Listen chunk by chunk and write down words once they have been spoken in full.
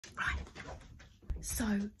Right.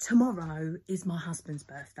 So tomorrow is my husband's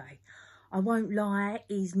birthday. I won't lie,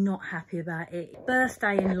 he's not happy about it.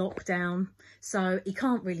 Birthday in lockdown, so he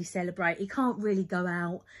can't really celebrate. He can't really go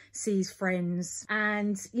out, see his friends.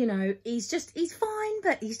 And, you know, he's fine,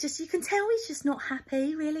 but you can tell he's just not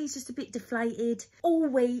happy, really. He's just a bit deflated. All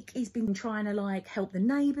week, he's been trying to, like, help the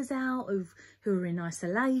neighbours out who are in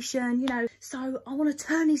isolation, you know. So I want to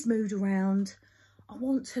turn his mood around. I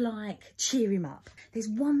want to, like, cheer him up. There's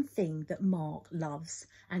one thing that Mark loves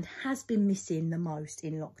and has been missing the most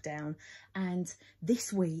in lockdown. And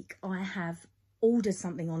this week I have ordered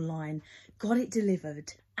something online, got it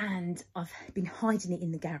delivered, and I've been hiding it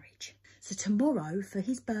in the garage. So tomorrow for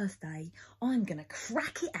his birthday, I'm going to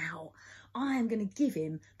crack it out. I am going to give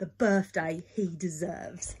him the birthday he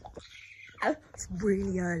deserves. It's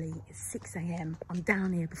really early. It's 6 AM. I'm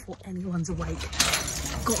down here before anyone's awake.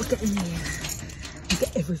 I've got to get in here and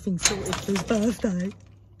get everything sorted for his birthday.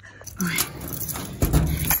 Right.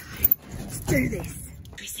 Let's do this.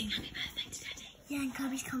 We sing happy birthday to Daddy. Yeah, and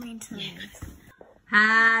Kobe's coming too. Yeah,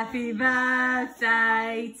 happy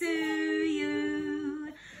birthday to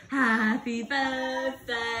you. Happy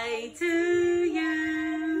birthday to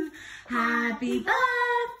you. Happy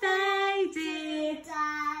birthday, dear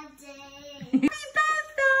Daddy. Happy birthday.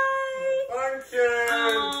 Thank you.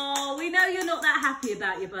 Oh, we know you're not that happy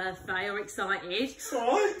about your birthday or excited.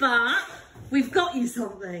 Sorry. But we've got you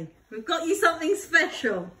something. We've got you something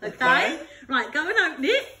special, okay? Right, go and open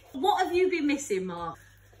it. What have you been missing, Mark?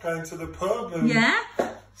 Going to the pub and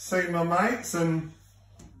seeing my mates and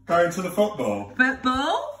going to the football.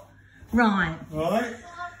 Football? Right. Right?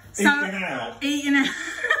 So, eating out. Eating out.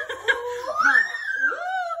 Right.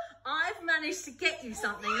 I've managed to get you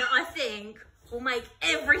something that I think will make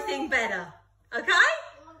everything better. Okay?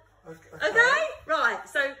 Okay? Right,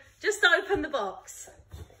 so just open the box.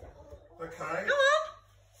 Okay. Come on.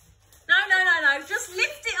 No. Just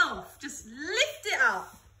lift it off. Just lift it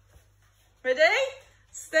up. Ready?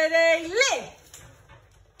 Steady, lift.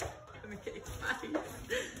 Let me get your face.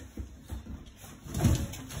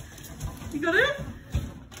 You got it?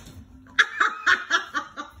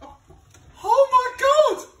 Oh my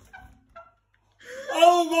god!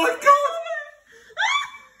 Oh my god!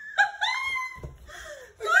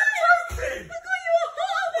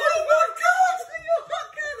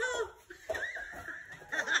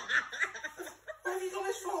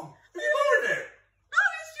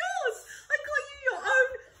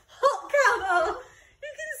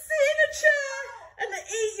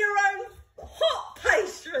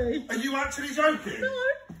 Are you actually joking? No.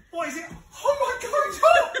 What is it? Oh my god!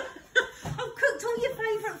 I've cooked all your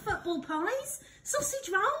favourite football pies, sausage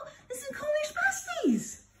roll, and some Cornish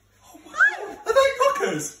pasties. Oh my god! Are they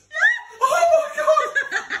cookers? Yeah. Oh my god!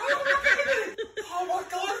 Oh my god! Oh my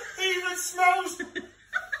god! It even smells.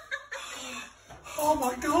 Oh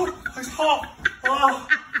my god! It's hot. Oh,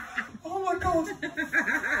 oh my god!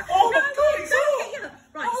 Oh my god! It's hot.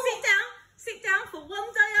 Right, oh. Sit down for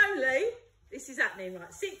one day only. This is happening,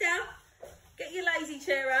 right? Sit down, get your lazy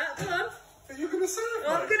chair out, come on. Are you going to serve me?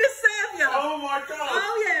 I'm going to serve you. Oh my god.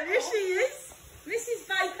 Oh yeah, here she is. Mrs.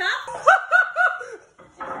 Baker.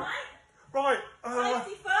 Right.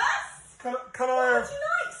 Safety first. Can I What have... would you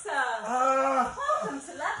like, sir? Welcome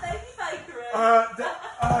to LadBaby Bakery.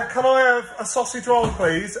 Can I have a sausage roll,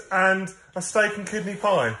 please, and a steak and kidney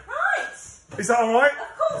pie? Right. Is that all right?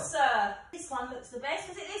 Of course, sir. This one looks the best.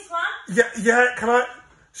 Was it this one? Yeah, can I...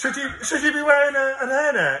 Should you be wearing an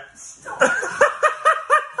hairnet? Stop.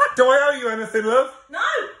 Do I owe you anything, love? No,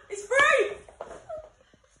 it's free.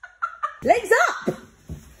 Legs up.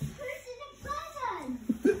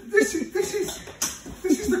 This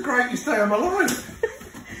is the greatest day of my life.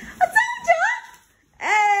 I told you. Hey. I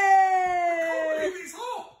can't believe it's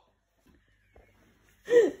hot.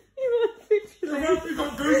 You've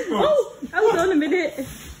got goosebumps. Oh, hold on a minute.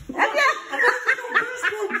 Have you?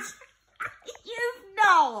 Goosebumps. You've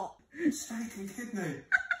not. Steak and kidney.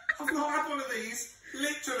 I've not had one of these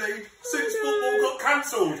literally since football got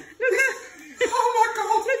cancelled. Look at. Oh my god.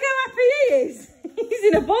 Look how happy he is. He's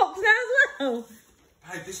in a box now as well.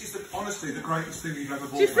 Hey, this is honestly the greatest thing you've ever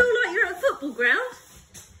bought. Do you feel like you're at a football ground?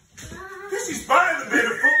 This is better than being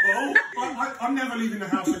at football. I'm never leaving the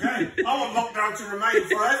house again. I want lockdown to remain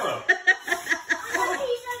forever.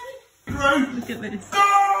 Look at this. Go!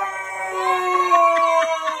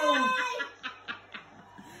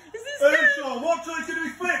 Is this good? What trying to do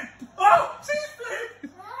is flip. Oh, she's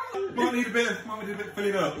flip. Might need a bit of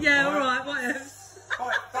filling up. Yeah, all right, whatever.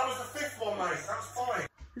 Right, that was the fifth one, mate. That's fine.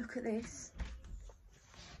 Look at this.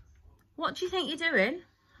 What do you think you're doing?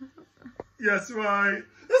 Yes, right.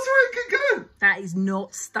 That's where it can go. That is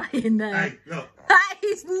not staying there. Hey, look. That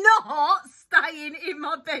is not staying in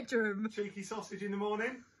my bedroom. Cheeky sausage in the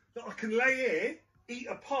morning. Look, I can lay here, eat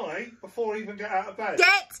a pie before I even get out of bed.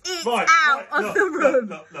 Get it out of look, the room.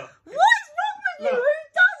 Look. What's wrong with you? Who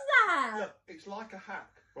does that? Look, it's like a hack,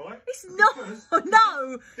 right? It's not.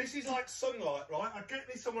 No. This is like sunlight, right? I get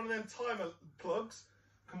this on one of them timer plugs.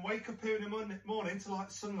 Can wake up here in the morning to like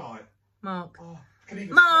sunlight. Mark. Oh, I can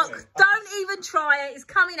even Mark, smell it. don't even try it. It's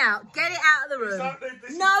coming out. Get it out of the room.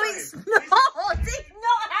 This No, is it's not. It's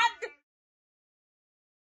not happening.